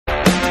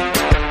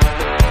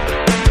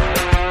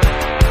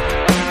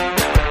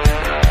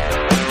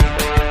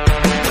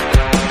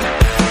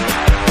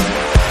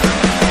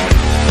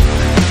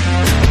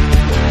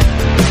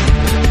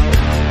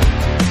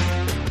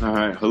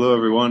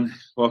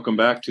welcome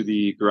back to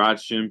the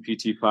Garage Gym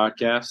PT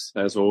podcast.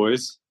 As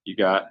always, you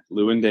got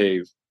Lou and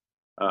Dave.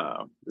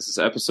 This is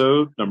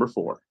episode number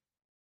 4.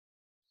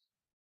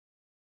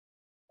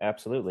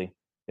 Absolutely.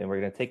 And we're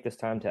going to take this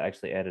time to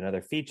actually add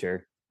another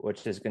feature,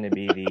 which is going to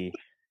be the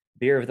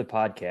beer of the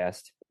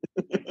podcast,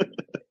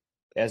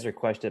 as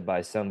requested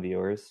by some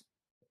viewers.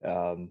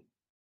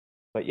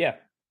 But yeah,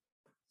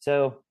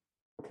 so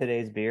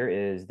today's beer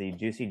is the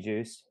Juicy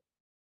Juice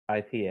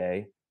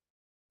IPA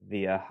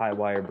via High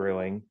Wire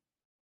Brewing.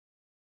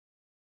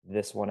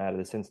 This one out of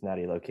the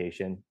Cincinnati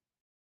location.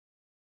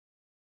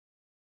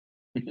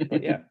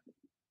 But yeah.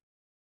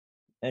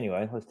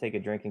 Anyway, let's take a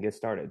drink and get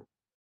started.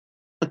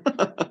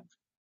 I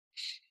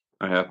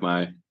have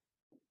my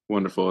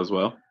wonderful as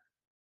well.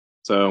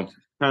 So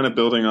kind of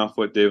building off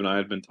what Dave and I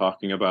had been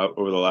talking about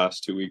over the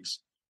last 2 weeks.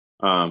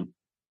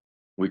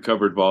 We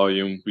covered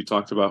volume. We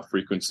talked about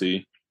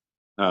frequency.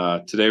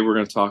 Today we're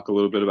going to talk a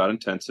little bit about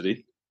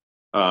intensity.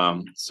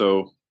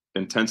 So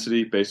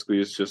intensity basically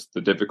is just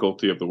the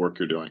difficulty of the work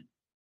you're doing.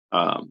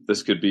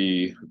 This could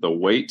be the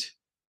weight.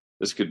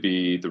 This could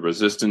be the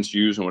resistance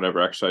used in whatever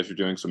exercise you're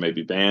doing. So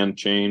maybe band,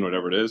 chain,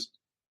 whatever it is.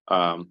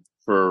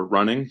 For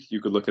running,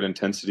 you could look at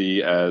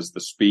intensity as the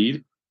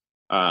speed.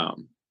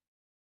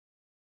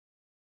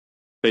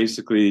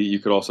 Basically, you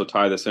could also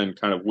tie this in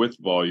kind of with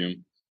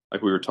volume.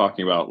 Like we were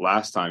talking about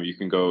last time, you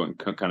can go and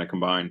kind of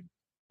combine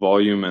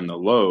volume and the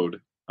load,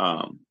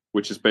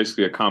 which is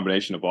basically a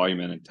combination of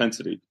volume and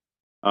intensity,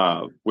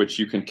 which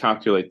you can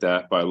calculate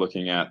that by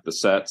looking at the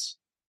sets,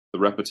 the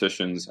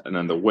repetitions, and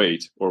then the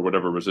weight or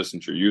whatever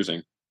resistance you're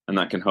using. And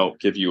that can help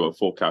give you a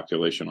full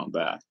calculation on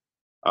that.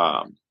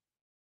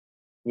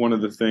 One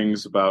of the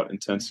things about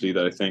intensity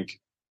that I think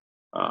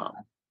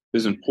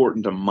is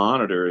important to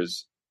monitor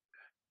is,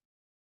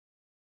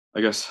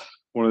 I guess,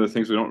 one of the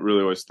things we don't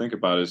really always think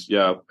about is,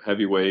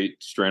 heavy weight,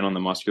 strain on the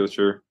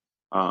musculature,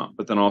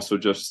 but then also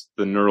just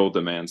the neural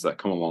demands that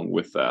come along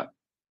with that.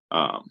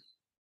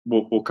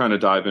 We'll kind of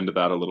dive into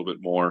that a little bit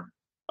more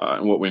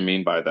and what we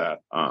mean by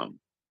that.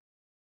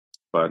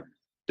 But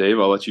Dave,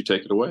 I'll let you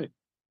take it away.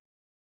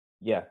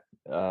 Yeah.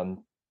 To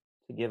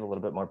give a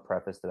little bit more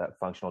preface to that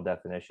functional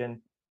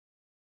definition,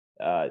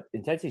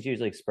 intensity is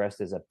usually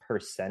expressed as a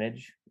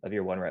percentage of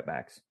your 1 rep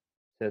max.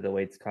 So the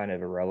weight's kind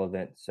of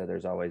irrelevant. So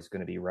there's always going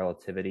to be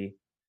relativity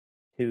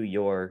to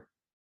your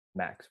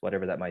max,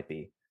 whatever that might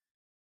be.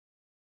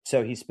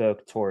 So he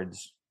spoke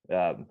towards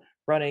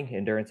running,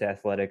 endurance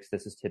athletics.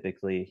 This is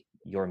typically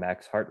your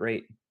max heart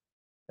rate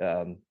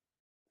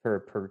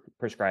per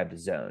prescribed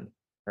zone,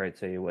 right?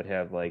 So you would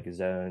have like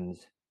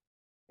zones,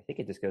 I think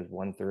it just goes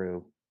 1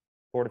 through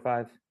 4 to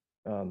 5,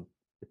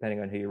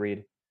 depending on who you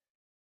read.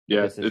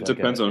 Yeah, it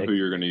depends on who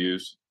you're going to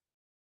use.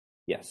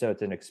 Yeah, so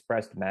it's an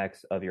expressed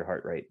max of your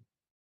heart rate.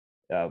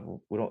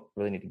 We don't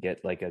really need to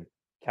get like a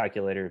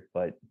calculator,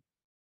 but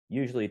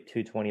usually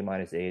 220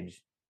 minus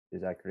age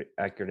is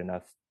accurate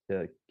enough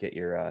to get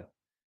your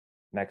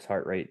max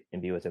heart rate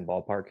and be within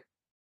ballpark.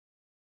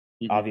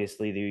 Mm-hmm.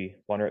 Obviously, the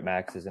 1 rep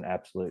max is an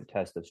absolute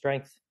test of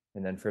strength,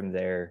 and then from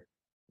there,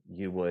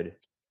 you would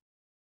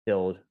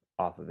build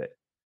off of it.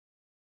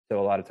 So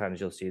a lot of times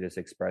you'll see this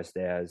expressed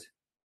as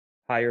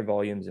higher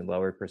volumes and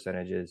lower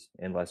percentages,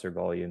 and lesser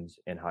volumes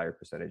and higher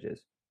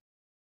percentages.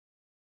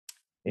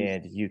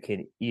 And you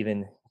can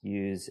even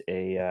use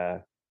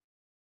a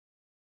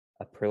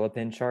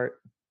Prilipin chart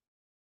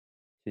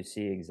to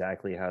see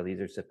exactly how these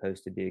are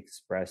supposed to be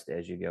expressed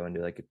as you go into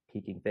like a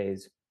peaking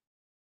phase.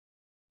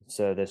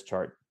 So this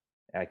chart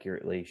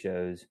accurately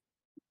shows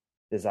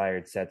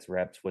desired sets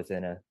reps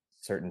within a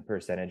certain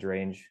percentage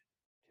range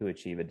to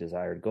achieve a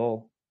desired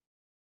goal,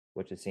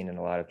 which is seen in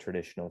a lot of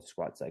traditional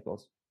squat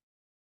cycles.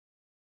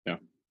 Yeah.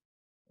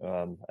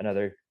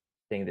 Another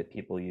thing that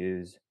people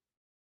use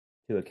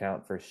to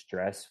account for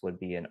stress would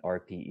be an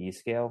RPE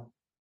scale,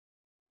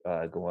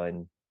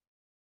 going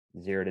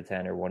 0 to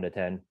 10 or 1 to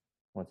 10,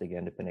 once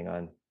again, depending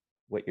on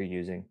what you're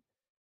using.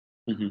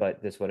 Mm-hmm.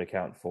 But this would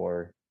account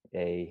for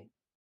a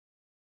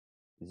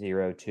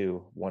 0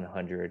 to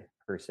 100%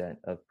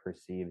 of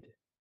perceived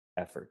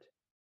effort,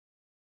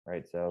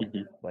 right? So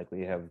like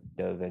we have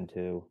dove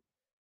into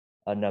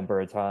a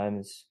number of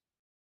times,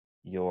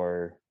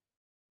 your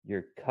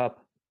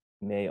cup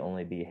may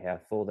only be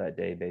half full that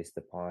day based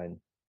upon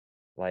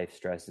life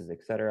stresses,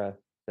 etc.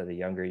 So the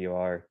younger you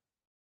are,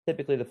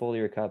 typically the fuller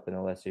your cup and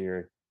the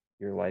lesser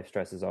your life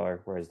stresses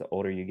are. Whereas the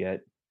older you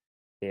get,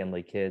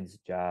 family, kids,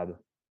 job,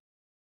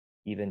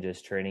 even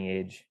just training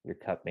age, your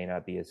cup may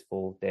not be as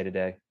full day to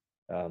day,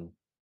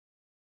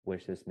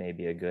 which this may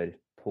be a good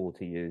tool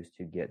to use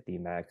to get the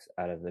max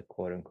out of the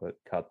quote unquote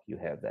cup you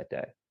have that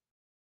day.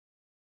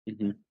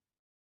 Mm-hmm.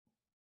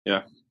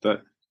 Yeah,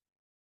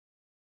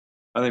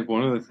 I think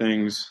one of the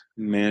things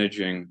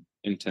managing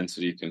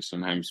intensity can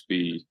sometimes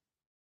be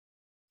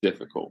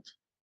difficult,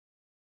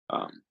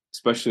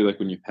 especially like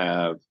when you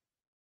have,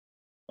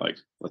 like,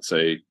 let's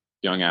say,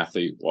 young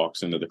athlete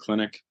walks into the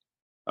clinic.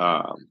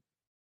 I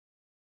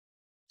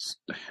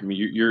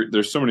mean,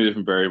 there's so many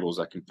different variables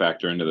that can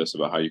factor into this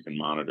about how you can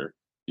monitor.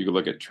 You could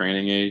look at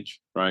training age,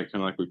 right?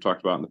 Kind of like we've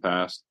talked about in the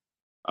past.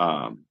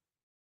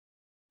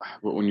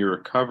 but when you're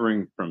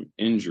recovering from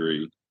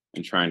injury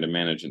and trying to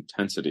manage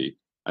intensity,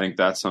 I think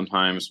that's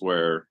sometimes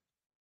where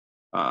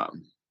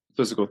um,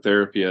 physical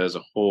therapy as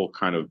a whole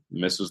kind of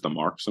misses the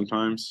mark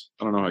sometimes.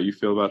 I don't know how you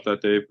feel about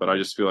that, Dave, but I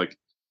just feel like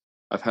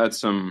I've had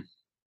some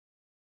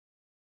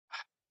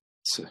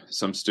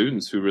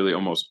students who really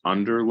almost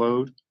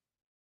underload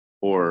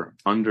or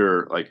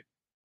under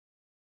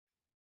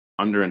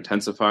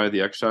intensify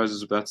the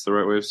exercises, if that's the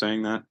right way of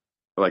saying that.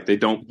 But like they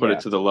don't put it Yeah,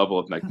 to the level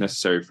of like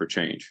necessary for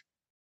change.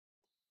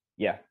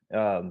 yeah.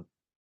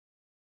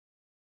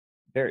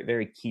 Very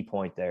very key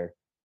point there.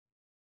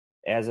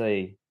 As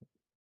a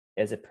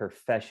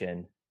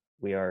profession,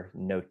 we are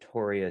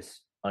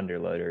notorious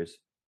underloaders,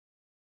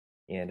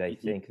 and I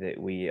Hmm. think that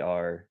we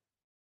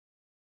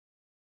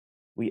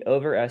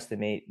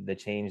overestimate the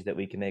change that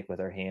we can make with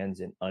our hands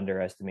and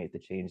underestimate the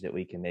change that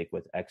we can make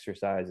with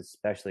exercise,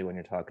 especially when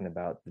you're talking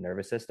about the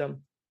nervous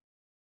system.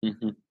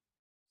 Hmm.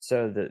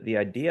 So the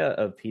idea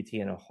of PT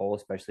in a whole,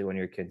 especially when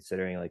you're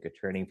considering like a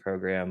training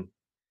program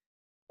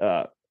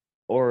uh,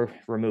 or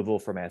removal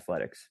from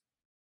athletics,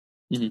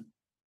 Hmm.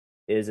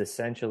 is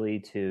essentially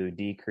to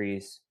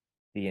decrease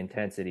the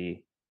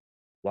intensity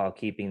while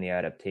keeping the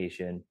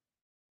adaptation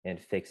and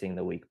fixing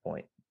the weak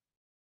point.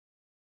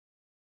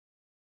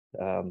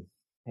 Um,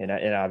 and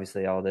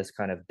obviously, all this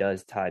kind of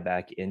does tie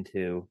back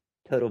into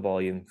total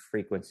volume,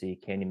 frequency,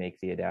 can you make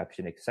the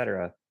adaptation,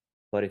 etc.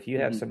 But if you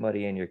have Hmm.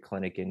 somebody in your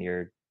clinic and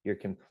you're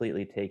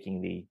completely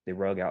taking the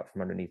rug out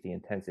from underneath the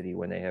intensity,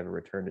 when they have a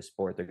return to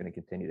sport, they're going to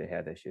continue to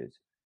have issues.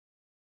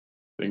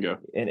 Bingo.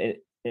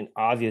 And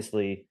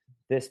obviously,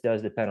 this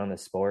does depend on the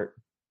sport.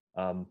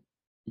 Um,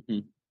 Hmm.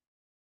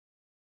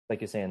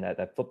 like you're saying,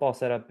 that football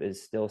setup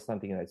is still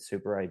something that's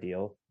super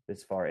ideal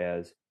as far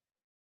as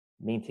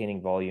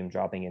maintaining volume,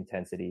 dropping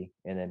intensity,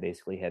 and then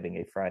basically having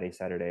a Friday,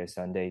 Saturday, or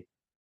Sunday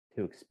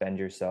to expend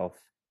yourself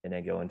and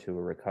then go into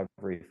a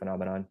recovery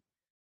phenomenon.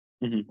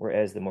 Hmm.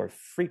 Whereas the more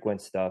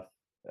frequent stuff,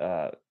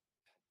 uh,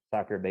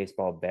 soccer,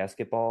 baseball,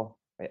 basketball,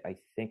 I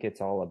think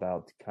it's all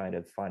about kind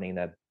of finding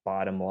that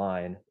bottom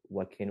line.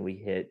 What can we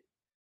hit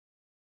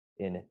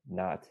and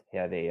not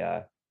have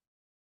a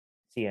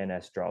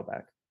CNS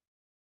drawback?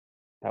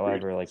 Agreed.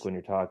 However, like when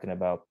you're talking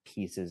about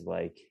pieces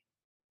like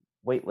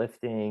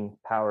weightlifting,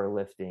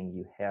 powerlifting,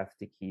 you have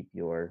to keep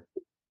your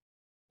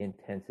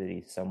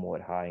intensity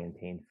somewhat high and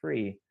pain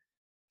free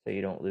so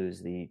you don't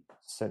lose the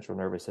central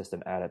nervous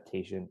system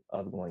adaptation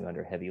of going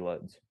under heavy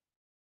loads.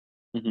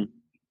 Hmm.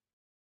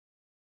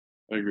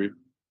 I agree.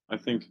 I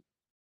think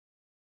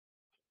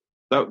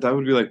that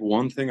would be like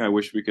one thing I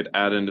wish we could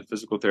add into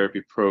physical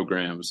therapy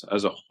programs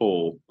as a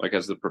whole, like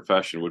as the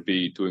profession, would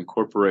be to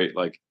incorporate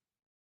like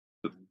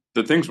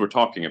the things we're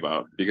talking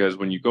about. Because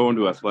when you go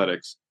into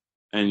athletics,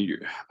 and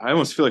I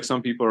almost feel like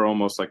some people are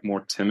almost like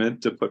more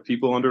timid to put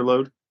people under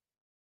load.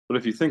 But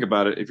if you think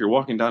about it, if you're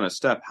walking down a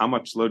step, how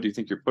much load do you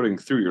think you're putting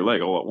through your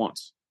leg all at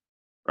once,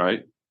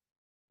 right?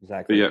 But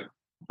Exactly. yeah,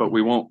 but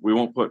we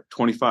won't put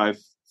 25,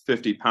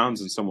 50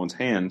 pounds in someone's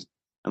hand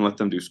and let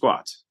them do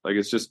squats. Like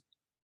it's just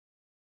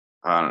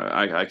I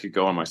don't know. I could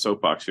go on my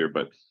soapbox here,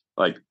 but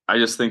like I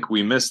just think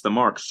we miss the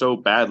mark so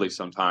badly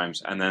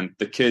sometimes, and then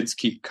the kids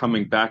keep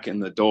coming back in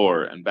the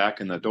door and back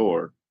in the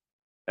door,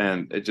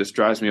 and it just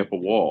drives me up a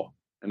wall.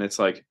 And it's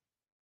like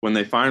when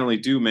they finally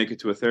do make it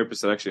to a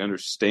therapist that actually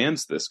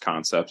understands this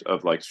concept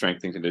of like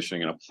strength and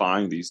conditioning and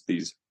applying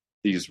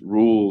these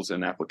rules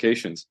and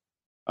applications,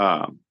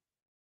 um,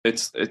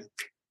 it's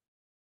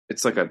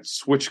it's like a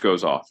switch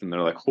goes off, and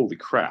they're like, "Holy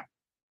crap!"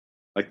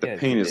 Like the Yeah,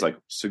 pain is it like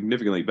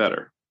significantly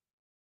better.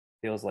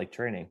 feels like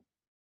training.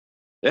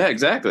 Yeah,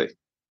 exactly.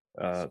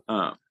 Uh,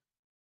 Uh,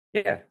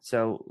 yeah.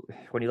 So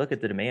when you look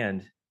at the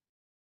demand,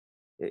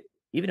 it,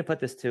 even to put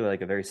this to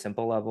like a very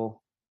simple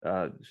level,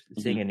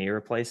 seeing mhm. a knee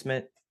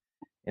replacement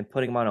and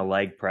putting them on a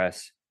leg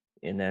press,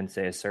 and then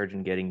say a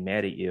surgeon getting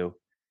mad at you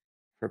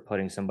for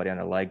putting somebody on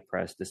a leg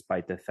press,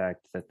 despite the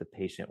fact that the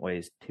patient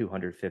weighs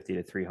 250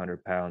 to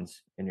 300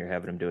 pounds, and you're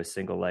having them do a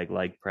single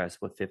leg press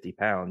with 50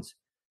 pounds,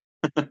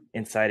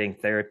 and citing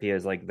therapy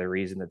as like the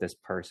reason that this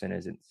person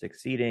isn't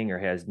succeeding or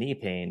has knee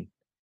pain.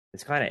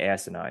 It's kind of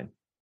asinine.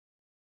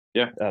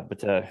 Yeah. But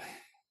to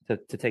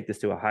take this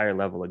to a higher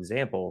level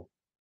example,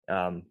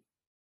 um,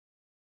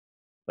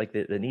 like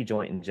the knee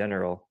joint in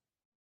general,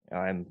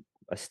 I'm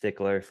a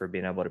stickler for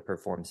being able to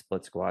perform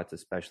split squats,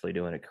 especially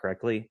doing it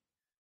correctly,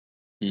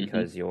 Hmm.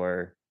 because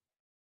your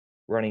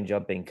running,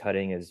 jumping,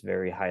 cutting is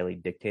very highly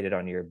dictated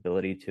on your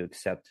ability to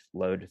accept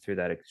load through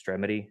that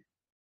extremity,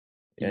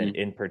 and Hmm.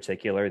 in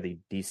particular the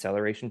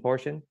deceleration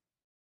portion.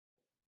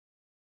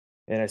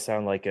 And I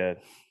sound like a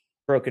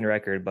broken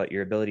record, but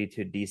your ability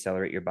to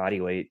decelerate your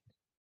body weight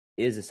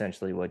is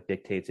essentially what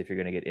dictates if you're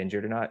going to get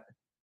injured or not.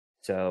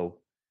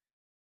 So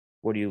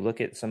when you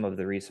look at some of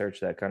the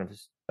research that kind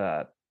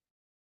of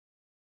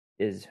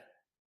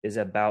is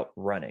about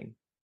running,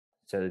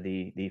 so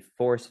the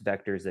force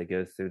vectors that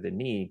go through the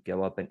knee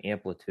go up in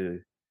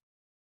amplitude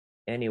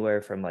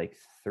anywhere from like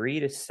 3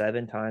 to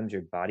 7 times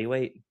your body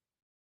weight,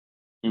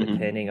 Hmm.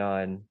 depending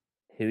on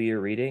who you're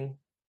reading.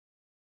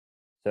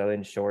 So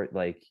in short,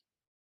 like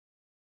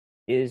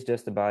Is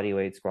just a body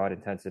weight squat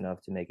intense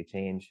enough to make a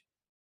change?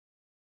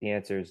 The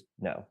answer is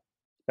no,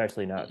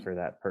 especially not for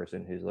that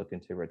person who's looking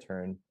to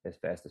return as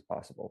fast as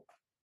possible.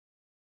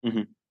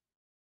 Mm-hmm.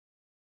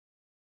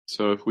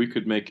 So if we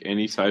could make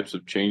any types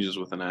of changes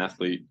with an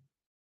athlete,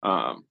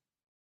 um,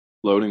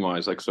 loading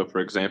wise, like, so for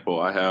example,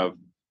 I have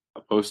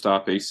a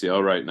post-op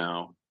ACL right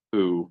now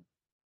who,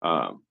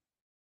 um,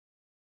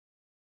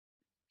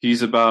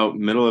 he's about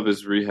middle of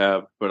his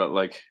rehab, but at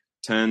like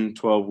 10,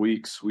 12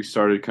 weeks, we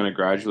started kind of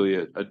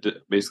gradually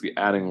basically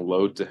adding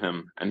load to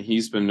him. And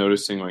he's been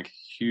noticing like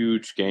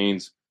huge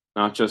gains,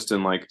 not just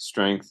in like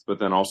strength, but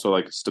then also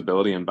like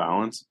stability and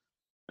balance.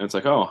 And it's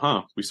like, oh,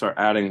 huh, we start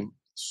adding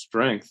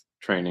strength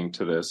training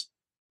to this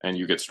and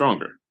you get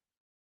stronger.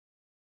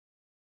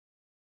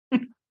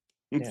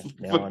 Yeah,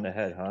 nail on the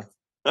head,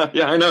 huh?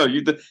 Yeah, I know.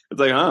 It's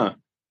like, huh?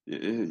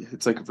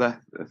 It's like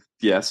that.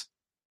 Yes,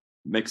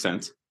 makes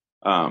sense.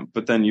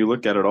 But then you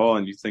look at it all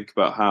and you think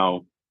about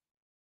how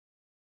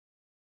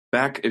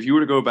back, if you were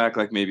to go back,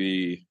 like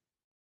maybe,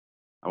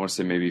 I want to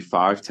say maybe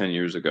 5, 10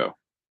 years ago,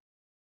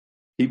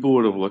 people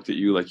would have looked at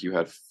you like you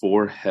had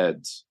four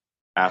heads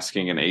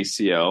asking an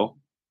ACL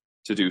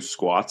to do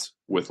squats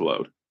with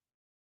load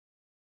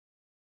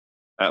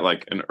at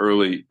like an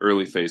early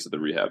phase of the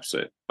rehab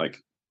set,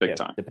 like big Yeah,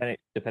 time.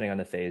 depending on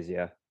the phase,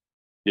 yeah.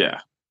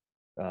 Yeah,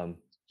 Um,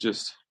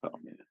 just oh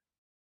man.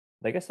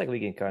 I guess like we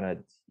can kind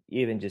of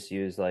even just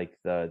use like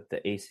the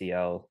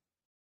ACL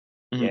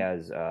Mhm.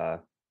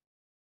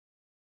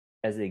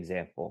 as the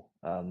example.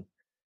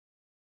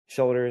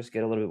 Shoulders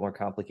get a little bit more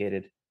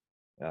complicated.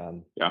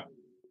 Um, Yeah,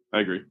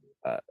 I agree.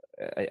 uh,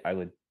 I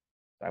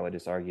would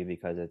just argue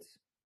because it's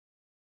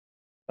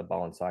a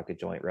ball and socket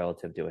joint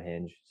relative to a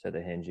hinge. So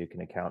the hinge you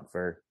can account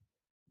for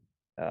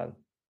uh,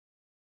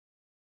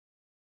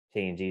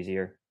 change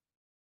easier.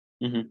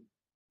 Hmm.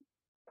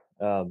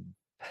 Um,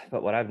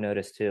 but what I've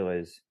noticed too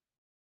is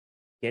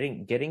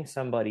getting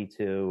somebody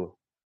to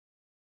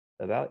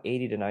about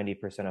 80 to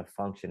 90% of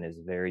function is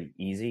very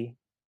easy,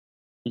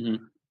 Hmm.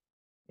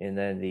 and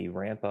then the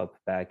ramp up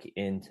back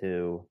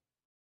into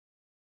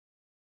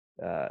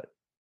uh,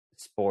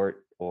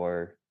 sport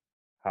or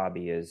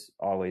hobby is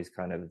always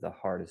kind of the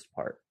hardest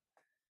part.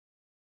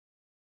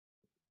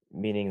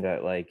 Meaning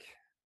that like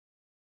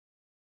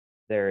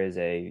there's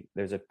a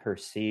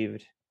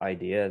perceived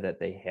idea that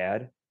they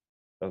had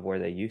of where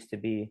they used to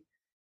be,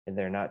 and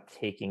they're not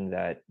taking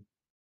that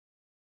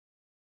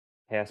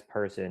past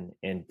person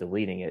and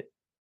deleting it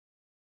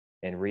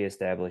and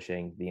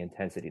reestablishing the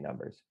intensity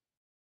numbers.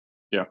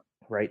 Yeah.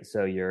 Right.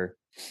 So your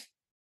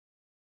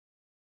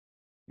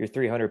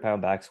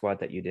 300-pound back squat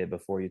that you did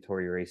before you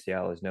tore your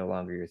ACL is no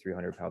longer your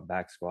 300-pound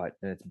back squat,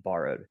 and it's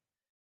borrowed.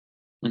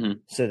 Hmm.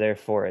 So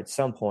therefore, at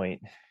some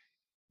point,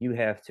 you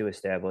have to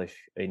establish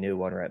a new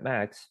 1 rep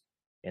max,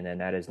 and then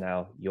that is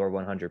now your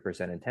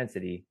 100%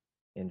 intensity,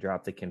 and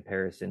drop the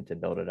comparison to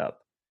build it up.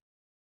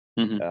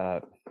 Hmm.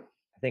 I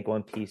think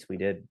one piece we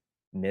did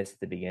miss at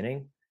the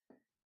beginning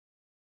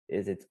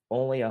is it's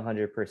only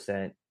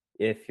 100%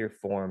 if your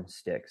form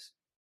sticks.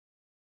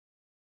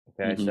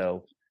 Okay, Hmm.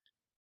 so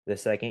the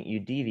second you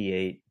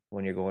deviate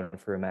when you're going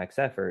for a max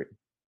effort,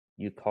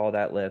 you call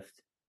that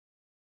lift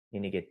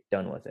and you get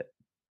done with it.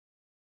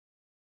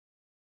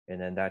 And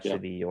then that Yeah.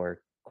 should be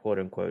your quote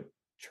unquote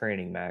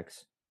training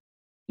max,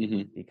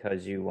 Hmm.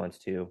 because you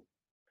want to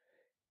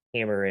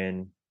hammer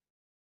in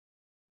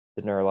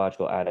the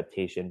neurological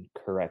adaptation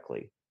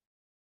correctly.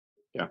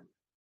 Yeah.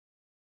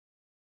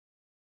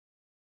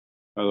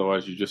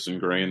 Otherwise, you just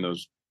ingrain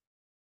those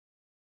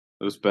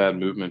bad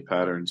movement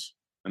patterns,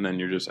 and then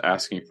you're just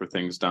asking for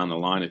things down the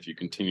line if you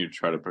continue to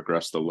try to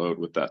progress the load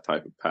with that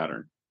type of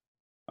pattern.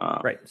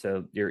 Right.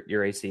 So your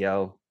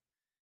ACL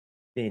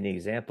being an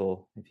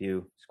example, if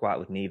you squat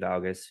with knee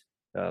valgus,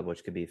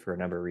 which could be for a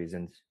number of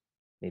reasons,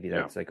 maybe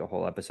Yeah. that's like a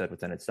whole episode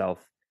within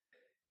itself.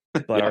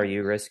 But are Yeah.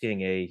 you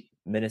risking a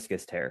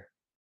meniscus tear?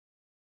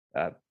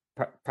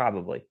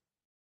 Probably.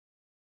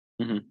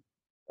 Hmm.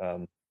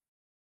 Um,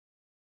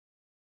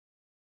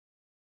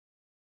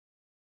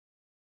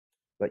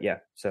 but yeah,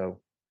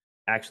 so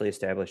actually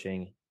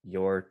establishing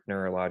your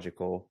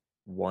neurological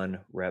 1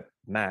 rep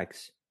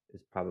max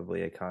is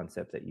probably a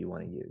concept that you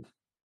want to use.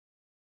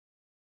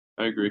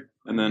 I agree.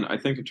 And then I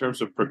think in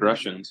terms of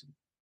progressions,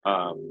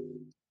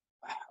 um,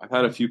 I've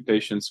had a few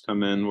patients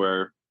come in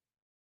where,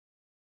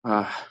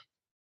 uh,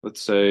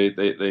 let's say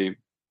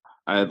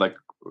I had like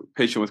a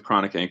patient with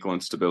chronic ankle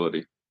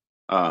instability,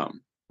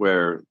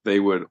 where they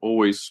would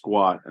always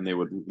squat and they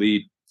would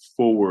lead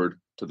forward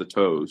to the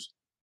toes.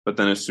 But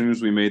then as soon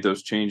as we made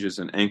those changes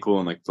in ankle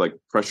and like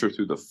pressure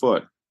through the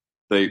foot,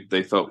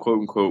 they felt quote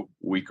unquote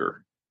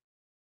weaker,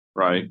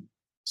 right?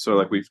 So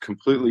like we've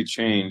completely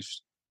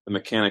changed the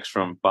mechanics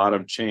from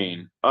bottom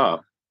chain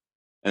up,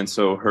 and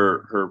so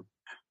her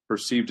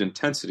perceived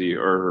intensity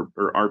or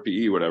her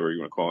RPE, whatever you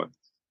want to call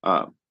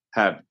it,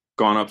 had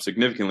gone up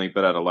significantly,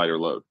 but at a lighter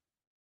load.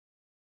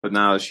 But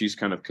now that she's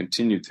kind of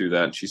continued through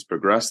that and she's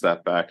progressed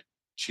that back,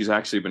 she's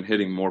actually been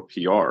hitting more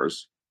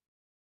PRs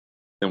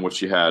than what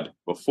she had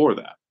before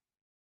that.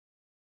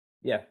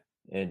 Yeah,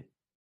 and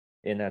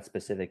in that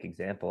specific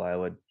example, I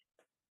would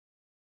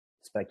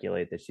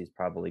speculate that she's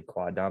probably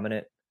quad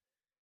dominant.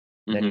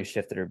 Then Hmm. you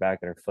shifted her back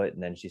and her foot,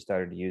 and then she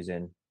started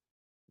using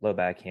low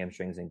back,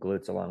 hamstrings, and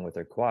glutes along with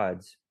her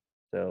quads.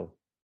 So,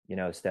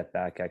 step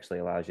back actually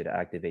allows you to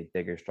activate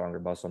bigger, stronger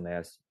muscle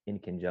mass in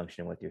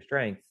conjunction with your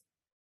strength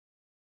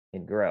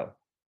and grow.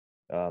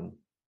 Um,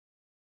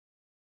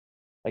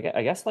 I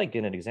guess like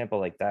in an example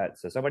like that,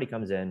 so somebody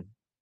comes in,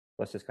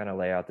 let's just kind of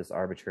lay out this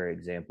arbitrary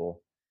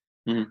example.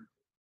 Hmm.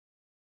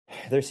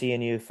 They're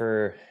seeing you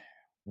for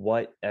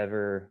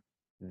whatever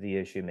the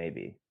issue may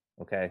be.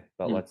 Okay.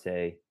 But Hmm. let's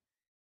say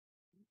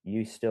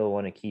you still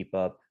want to keep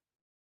up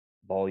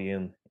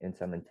volume and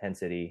some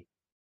intensity.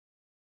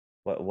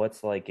 But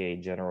what's like a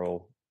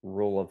general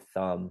rule of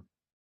thumb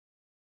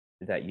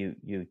that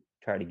you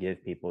try to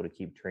give people to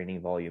keep training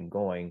volume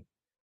going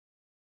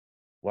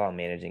while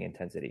managing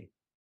intensity?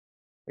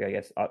 Like, I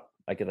guess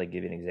I could like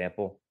give you an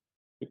example.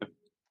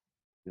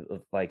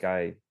 Like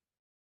I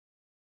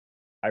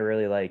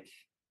really like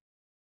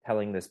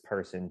telling this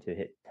person to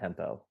hit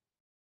tempo.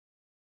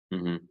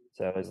 Hmm.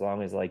 So as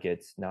long as like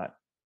it's not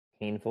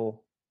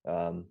painful,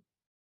 um,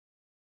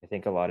 I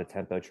think a lot of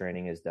tempo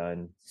training is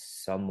done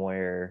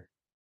somewhere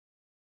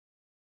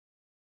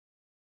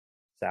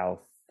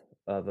south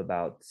of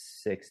about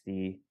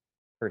 60%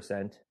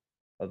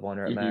 of one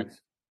rep Hmm.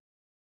 max.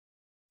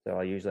 So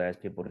I usually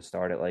ask people to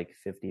start at like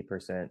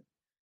 50%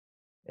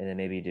 and then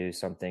maybe do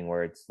something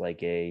where it's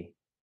like a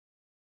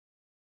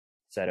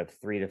set of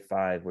 3 to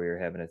 5 where you're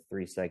having a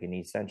 3 second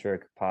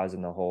eccentric, pause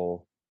in the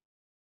hole,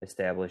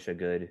 establish a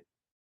good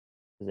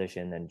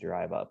position, then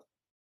drive up.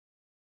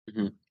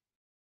 Hmm.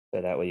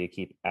 So that way you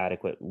keep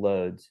adequate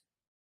loads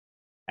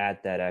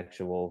at that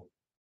actual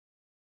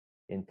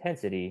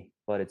intensity,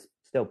 but it's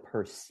still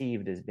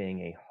perceived as being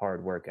a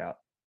hard workout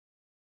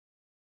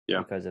Yeah.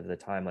 because of the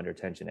time under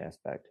tension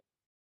aspect.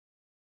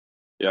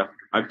 Yeah.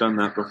 I've done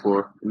that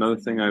before. Another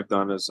thing I've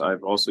done is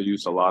I've also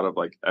used a lot of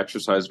like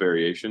exercise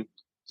variation.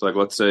 So like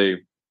let's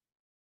say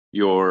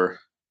your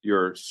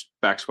your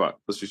back squat,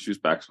 let's just use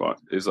back squat,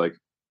 is like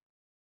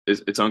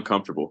it's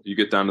uncomfortable. You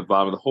get down to the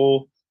bottom of the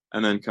hole,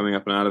 and then coming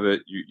up and out of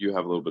it, you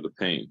have a little bit of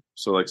pain.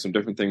 So like some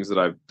different things that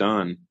I've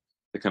done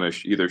to kind of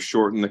either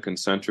shorten the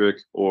concentric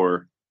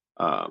or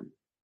um,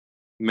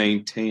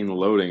 maintain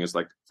loading is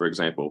like, for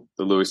example,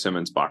 the Louis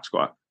Simmons box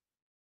squat.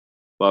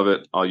 Love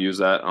it. I'll use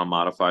that. I'll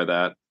modify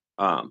that.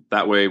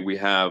 That way we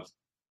have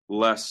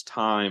less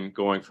time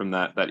going from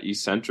that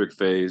eccentric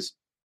phase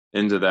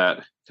into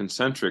that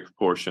concentric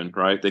portion,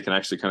 right? They can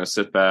actually kind of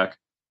sit back,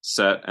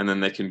 set, and then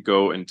they can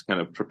go and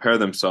kind of prepare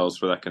themselves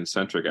for that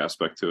concentric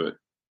aspect to it.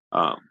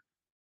 Um,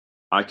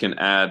 I can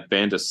add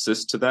band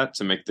assist to that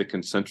to make the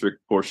concentric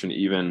portion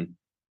even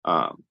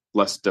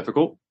less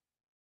difficult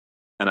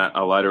and at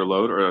a lighter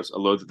load or a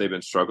load that they've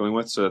been struggling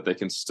with so that they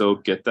can still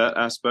get that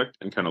aspect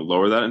and kind of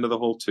lower that into the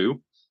hole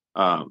too.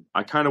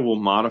 I kind of will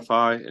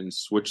modify and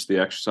switch the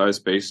exercise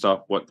based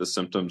off what the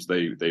symptoms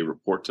they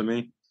report to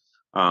me.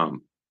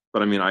 Um,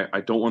 but I mean,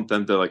 I don't want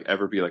them to like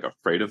ever be like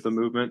afraid of the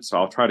movement. So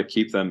I'll try to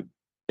keep them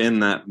in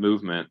that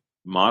movement,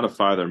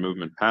 modify their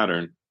movement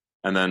pattern,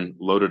 and then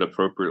load it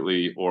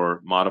appropriately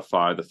or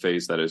modify the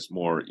phase that is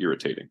more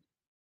irritating.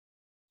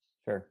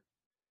 Sure.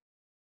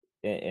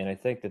 And I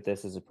think that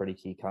this is a pretty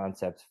key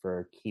concept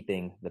for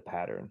keeping the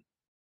pattern,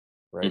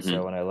 right? Hmm.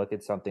 So when I look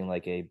at something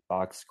like a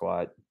box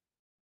squat,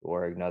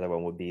 or another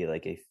one would be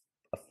like a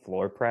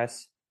floor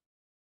press.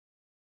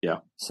 Yeah.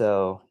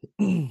 So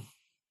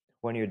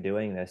when you're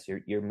doing this,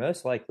 you're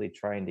most likely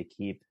trying to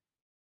keep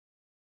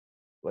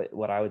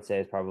what I would say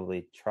is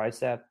probably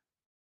tricep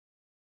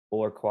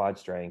or quad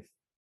strength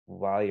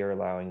while you're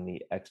allowing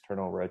the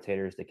external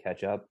rotators to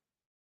catch up.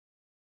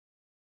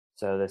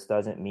 So this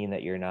doesn't mean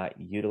that you're not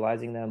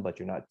utilizing them, but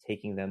you're not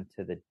taking them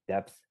to the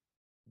depth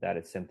that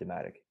it's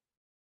symptomatic.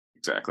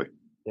 Exactly.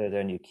 So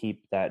then you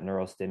keep that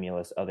neural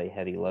stimulus of a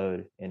heavy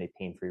load in a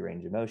pain-free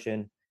range of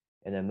motion.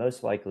 And then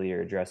most likely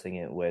you're addressing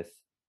it with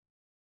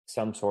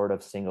some sort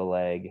of single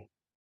leg,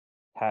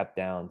 tap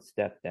down,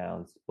 step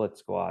down, split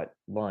squat,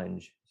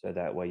 lunge. So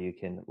that way you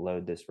can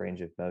load this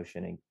range of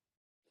motion and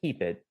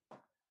keep it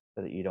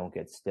so that you don't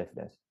get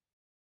stiffness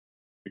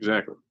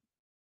Exactly.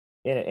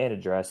 and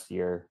address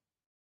your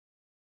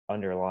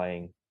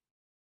underlying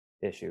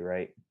issue,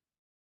 right?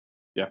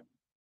 Yeah.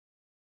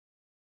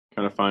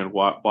 Kind of find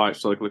why.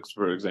 So like, looks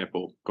for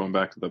example, going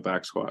back to the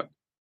back squat.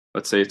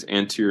 Let's say it's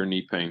anterior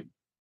knee pain.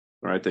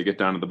 All right, they get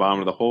down to the bottom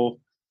of the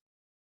hole,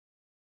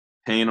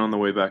 pain on the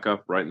way back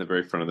up, right in the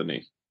very front of the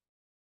knee.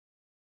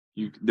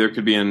 There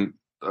could be in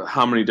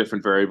how many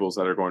different variables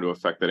that are going to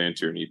affect that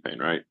anterior knee pain,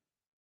 right?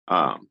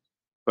 Um,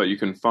 but you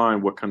can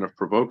find what kind of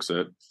provokes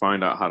it,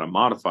 find out how to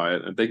modify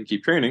it, and if they can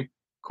keep training.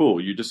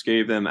 Cool, you just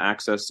gave them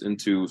access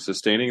into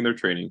sustaining their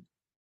training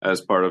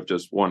as part of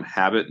just one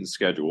habit and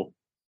schedule.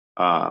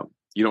 Uh,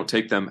 you don't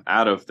take them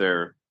out of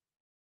their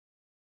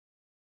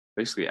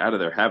basically out of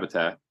their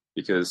habitat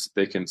because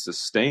they can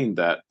sustain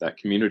that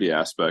community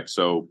aspect.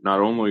 So not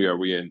only are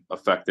we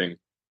affecting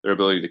their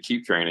ability to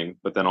keep training,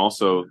 but then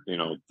also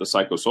the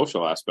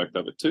psychosocial aspect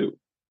of it too.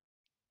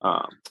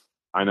 Um,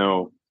 I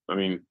know I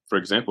mean, for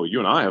example, you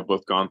and I have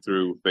both gone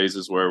through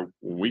phases where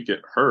we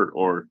get hurt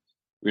or,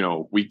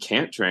 we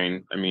can't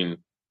train. I mean,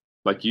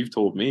 like you've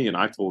told me and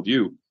I've told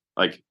you,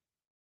 like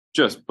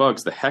just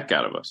bugs the heck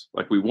out of us.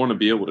 Like we want to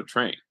be able to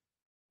train.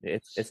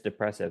 It's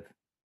depressive,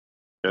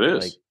 It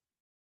like is.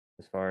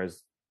 as far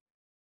as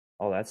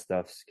all that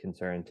stuff's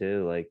concerned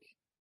too. Like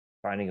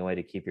finding a way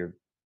to keep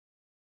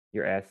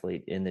your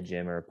athlete in the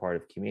gym or a part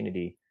of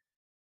community,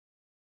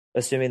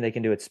 assuming they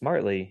can do it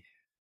smartly,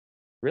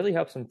 really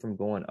helps them from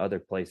going other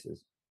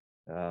places.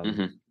 Um,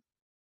 Hmm.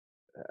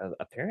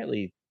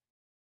 Apparently,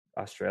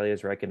 Australia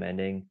is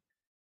recommending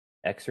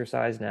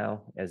exercise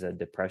now as a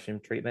depression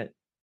treatment,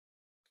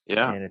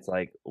 Yeah. and it's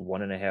like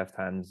 1.5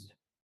 times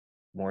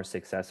more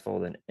successful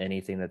than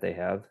anything that they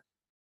have.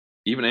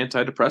 Even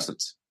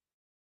antidepressants.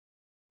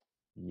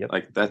 Yep,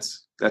 Like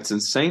that's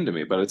insane to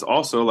me. But it's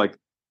also like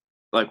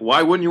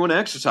why wouldn't you want to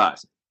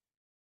exercise?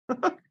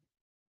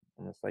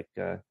 almost like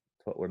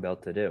what we're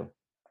built to do.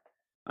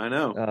 I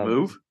know. Um,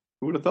 Move.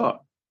 Who would have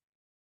thought?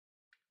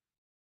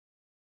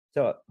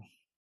 so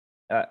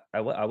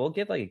I will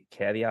give like a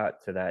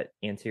caveat to that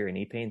anterior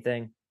knee pain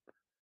thing.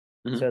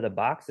 Hmm. So the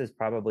box is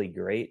probably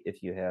great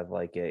if you have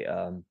like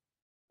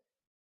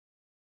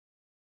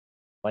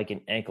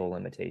an ankle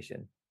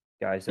limitation,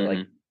 guys. So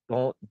like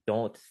Hmm.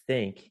 don't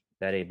think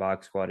that a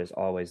box squat is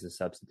always the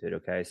substitute.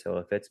 Okay, so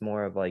if it's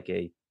more of like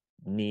a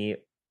knee,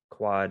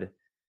 quad,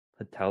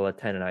 patella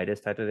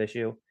tendonitis type of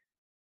issue,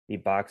 the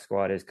box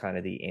squat is kind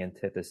of the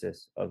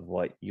antithesis of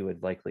what you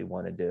would likely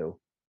want to do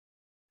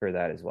for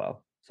that as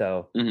well.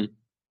 So Hmm.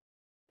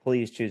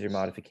 please choose your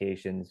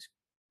modifications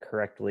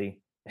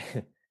correctly,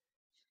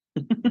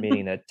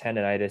 meaning that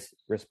tendonitis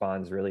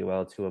responds really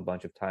well to a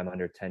bunch of time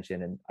under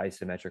tension and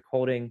isometric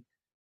holding,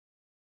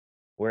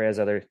 whereas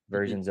other Hmm.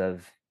 versions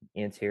of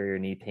anterior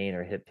knee pain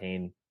or hip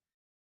pain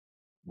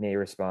may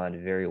respond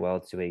very well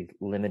to a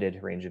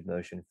limited range of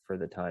motion for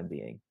the time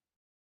being.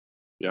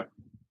 Yeah.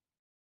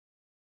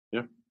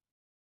 Yeah.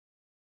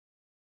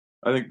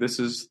 I think this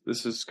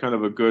is kind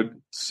of a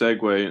good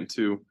segue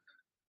into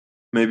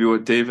maybe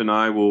what Dave and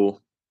I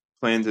will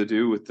plan to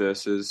do with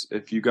this is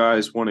if you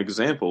guys want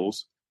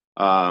examples,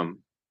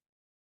 um,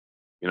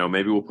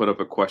 maybe we'll put up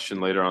a question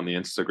later on the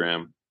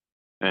Instagram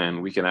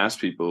and we can ask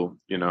people,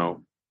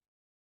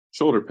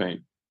 shoulder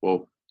pain.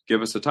 Well,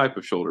 give us a type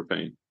of shoulder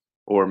pain,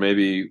 or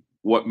maybe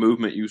what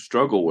movement you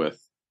struggle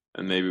with,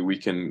 and maybe we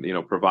can,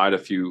 provide a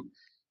few.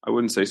 I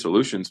wouldn't say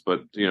solutions,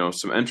 but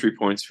some entry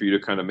points for you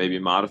to kind of maybe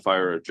modify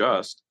or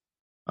adjust,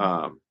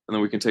 and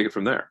then we can take it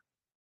from there.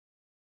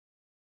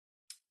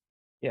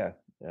 Yeah.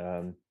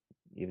 Um,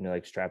 Even to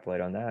like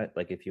extrapolate on that,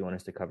 like if you want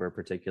us to cover a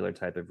particular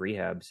type of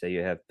rehab, say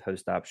you have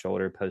post-op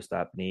shoulder,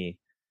 post-op knee,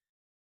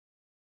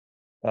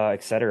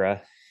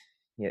 etc.,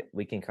 yeah,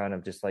 we can kind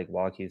of just like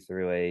walk you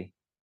through a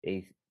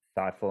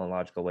thoughtful and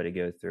logical way to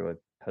go through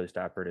a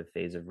post-operative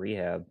phase of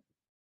rehab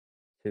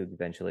to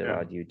eventually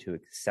Yeah, allow you to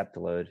accept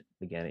load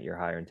again at your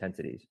higher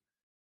intensities.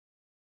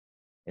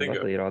 And bingo.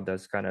 luckily, it all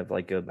does kind of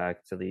like go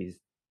back to these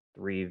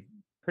three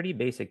pretty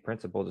basic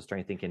principles of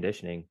strength and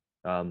conditioning.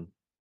 Um,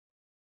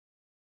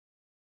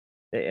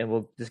 and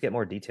we'll just get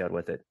more detailed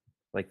with it.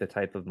 Like the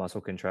type of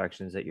muscle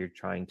contractions that you're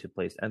trying to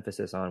place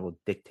emphasis on will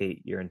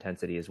dictate your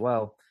intensity as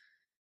well.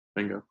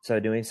 Bingo. So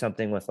doing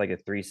something with like a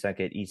 3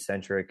 second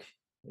eccentric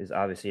is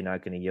obviously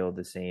not going to yield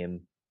the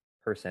same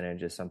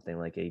percentage as something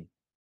like a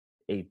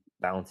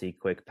bouncy,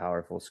 quick,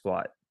 powerful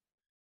squat.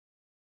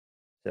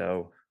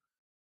 So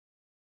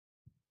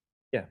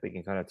yeah, we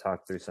can kind of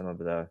talk through some of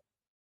the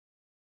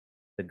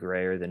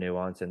gray or the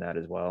nuance in that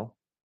as well.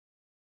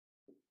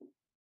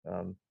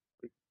 Um,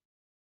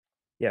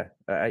 yeah,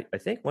 I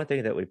think one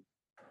thing that we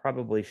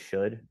probably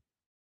should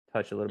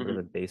touch a little bit of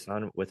the Hmm. base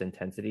on with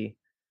intensity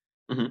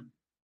Hmm.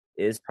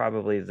 is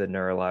probably the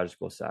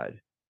neurological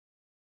side.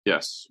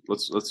 Yes,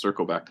 let's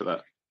circle back to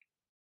that.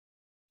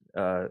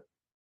 Uh,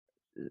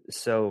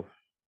 so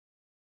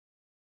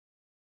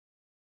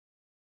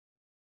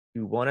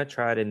you want to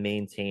try to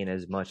maintain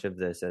as much of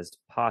this as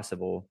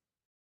possible.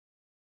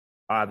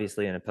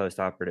 Obviously, in a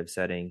post-operative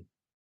setting,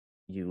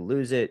 you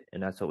lose it,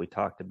 and that's what we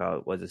talked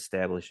about was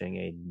establishing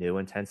a new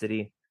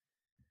intensity.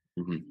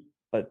 Hmm.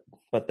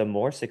 But the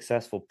more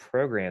successful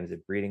programs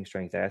at breeding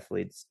strength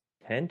athletes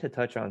tend to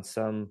touch on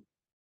some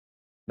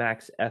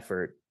max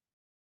effort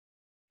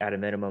at a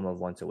minimum of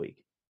once a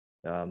week.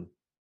 Um,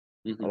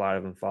 a Hmm. lot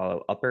of them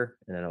follow upper,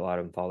 and then a lot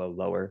of them follow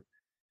lower.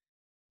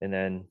 And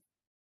then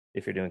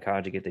if you're doing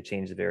conjugate, they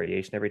change the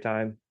variation every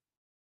time.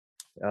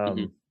 Hmm.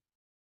 Um,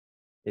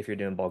 if you're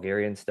doing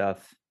Bulgarian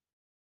stuff,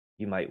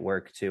 you might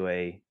work to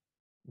a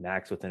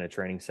max within a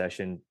training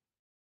session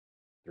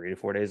 3 to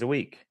 4 days a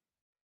week.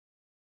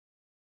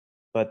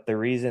 But the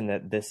reason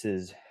that this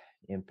is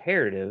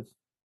imperative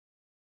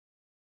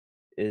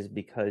is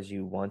because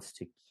you want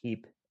to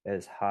keep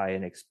as high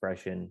an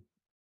expression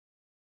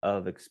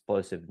of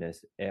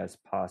explosiveness as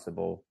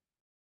possible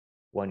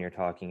when you're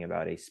talking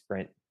about a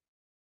sprint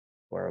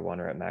or a 1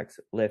 rep max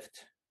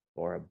lift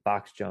or a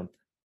box jump.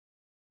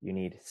 You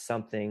need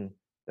something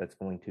that's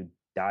going to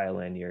dial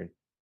in your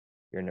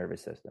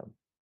nervous system.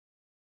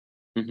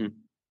 Hmm.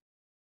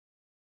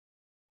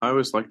 I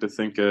always like to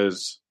think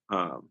as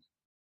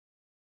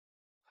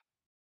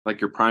like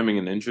you're priming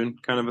an engine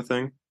kind of a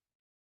thing.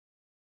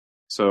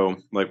 So,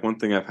 like one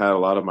thing I've had a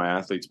lot of my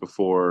athletes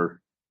before,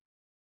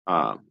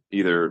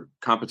 either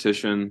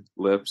competition,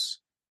 lips.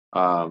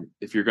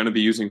 If you're going to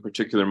be using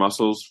particular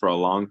muscles for a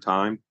long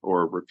time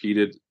or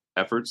repeated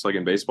efforts, like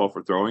in baseball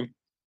for throwing,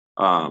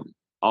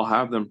 I'll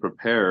have them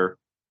prepare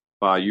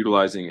by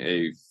utilizing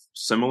a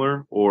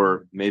similar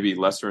or maybe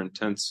lesser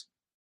intense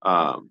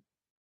um,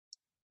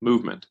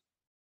 movement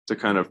to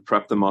kind of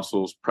prep the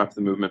muscles, prep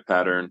the movement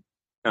pattern,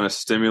 kind of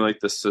stimulate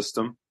the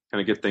system,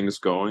 kind of get things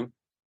going.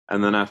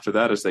 And then after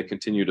that, as they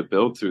continue to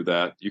build through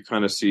that, you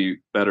kind of see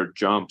better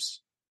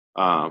jumps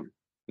um,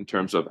 in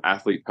terms of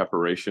athlete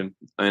preparation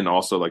and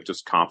also like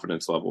just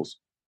confidence levels.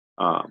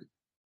 Um,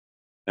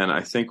 and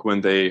I think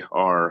when they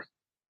are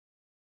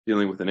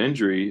dealing with an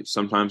injury,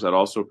 sometimes that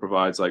also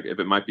provides like if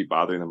it might be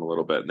bothering them a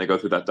little bit and they go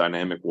through that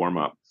dynamic warm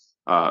up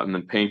and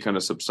then pain kind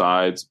of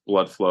subsides,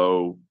 blood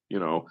flow,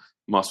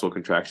 muscle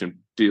contraction,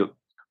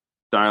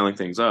 dialing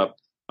things up.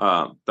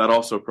 That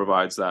also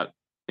provides that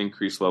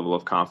increased level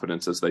of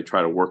confidence as they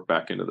try to work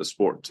back into the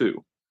sport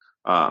too.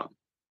 Uh,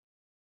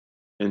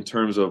 in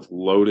terms of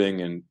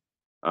loading and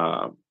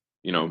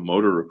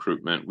motor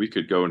recruitment, we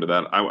could go into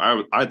that.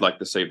 I'd like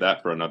to save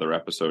that for another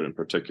episode in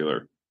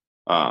particular.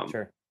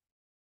 Sure.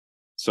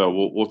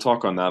 So we'll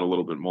talk on that a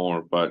little bit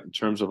more. But in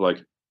terms of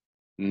like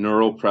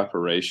neural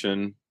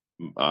preparation,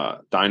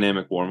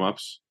 dynamic warm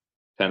ups,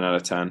 10 out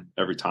of 10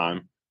 every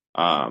time.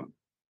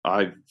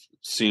 I've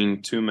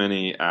seen too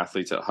many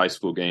athletes at high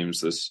school games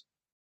this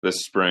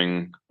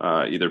spring,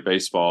 either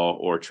baseball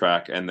or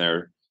track, and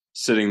they're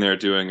sitting there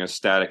doing a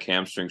static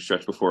hamstring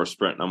stretch before a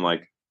sprint. And I'm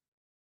like,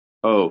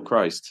 oh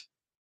Christ.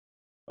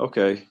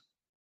 Okay.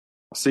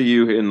 I'll see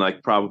you in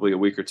like probably a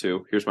week or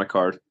two. Here's my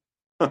card.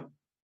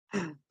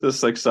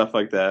 Just like stuff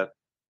like that.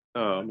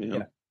 Oh man.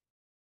 Yeah.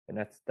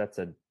 And that's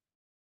a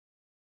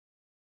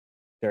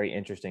very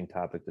interesting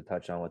topic to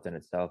touch on within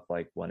itself.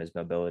 Like, when is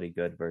mobility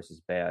good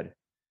versus bad?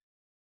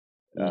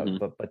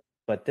 Mm-hmm.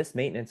 But this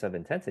maintenance of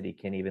intensity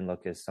can even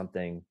look as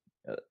something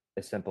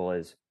as simple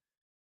as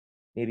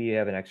maybe you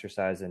have an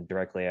exercise and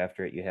directly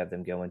after it you have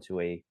them go into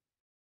a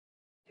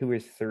 2 or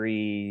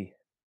 3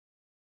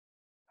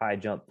 high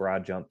jump,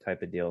 broad jump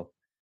type of deal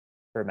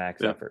for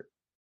max effort.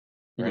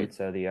 Right. Mm-hmm.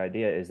 So the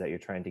idea is that you're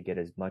trying to get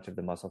as much of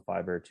the muscle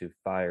fiber to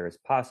fire as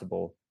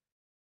possible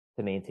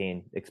to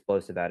maintain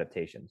explosive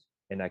adaptations.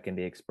 And that can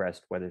be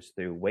expressed whether it's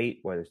through weight,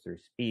 whether it's through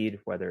speed,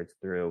 whether it's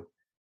through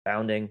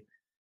bounding,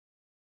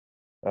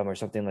 or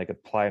something like a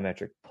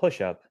plyometric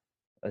push-up,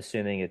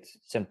 assuming it's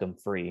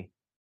symptom-free,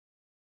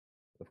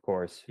 of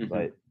course. Mm-hmm.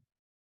 But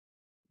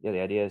yeah,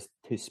 the idea is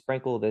to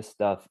sprinkle this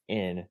stuff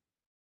in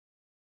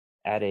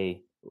at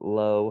a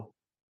low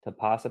to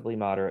possibly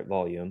moderate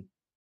volume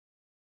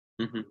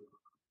Mm-hmm.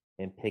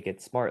 and pick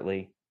it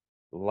smartly,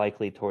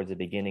 likely towards the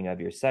beginning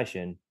of your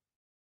session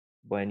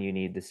when you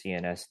need the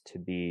CNS to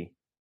be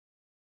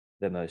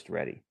the most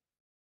ready.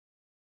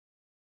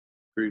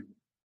 Agreed.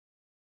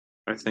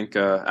 I think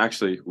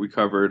actually we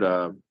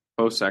covered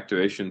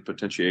post-activation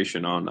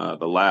potentiation on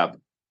the lab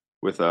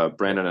with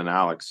Brandon and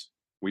Alex.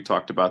 We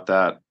talked about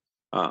that.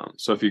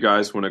 So if you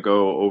guys want to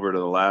go over to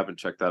the lab and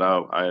check that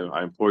out,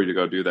 I implore you to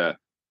go do that.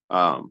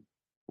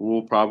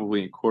 We'll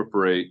probably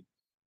incorporate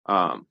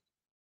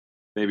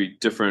maybe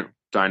different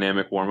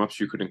dynamic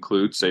warm-ups you could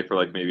include, say for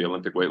like maybe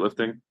Olympic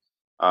weightlifting,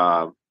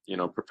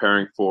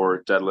 preparing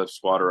for deadlift,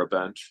 squat, or a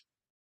bench.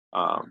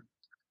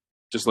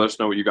 Just let us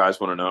know what you guys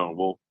want to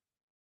know.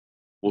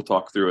 We'll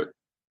talk through it.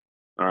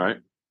 All right.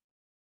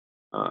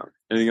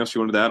 Anything else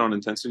you wanted to add on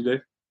intensity,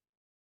 Dave?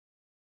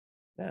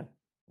 Yeah,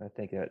 I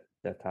think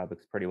that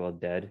topic's pretty well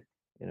dead,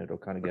 and it'll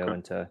kind of go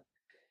into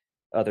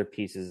other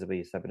pieces that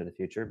we step into the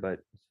future. But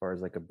as far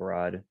as like a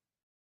broad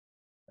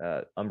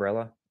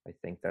umbrella, I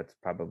think that's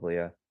probably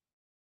a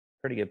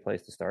pretty good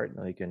place to start.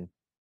 Now you can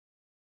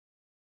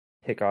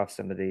pick off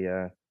some of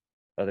the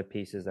other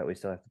pieces that we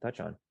still have to touch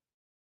on.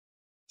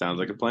 Sounds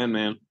like a plan,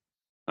 man.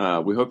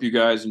 We hope you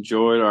guys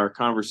enjoyed our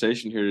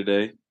conversation here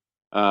today.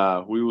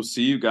 We will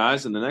see you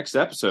guys in the next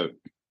episode.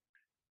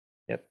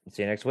 Yep.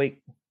 See you next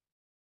week.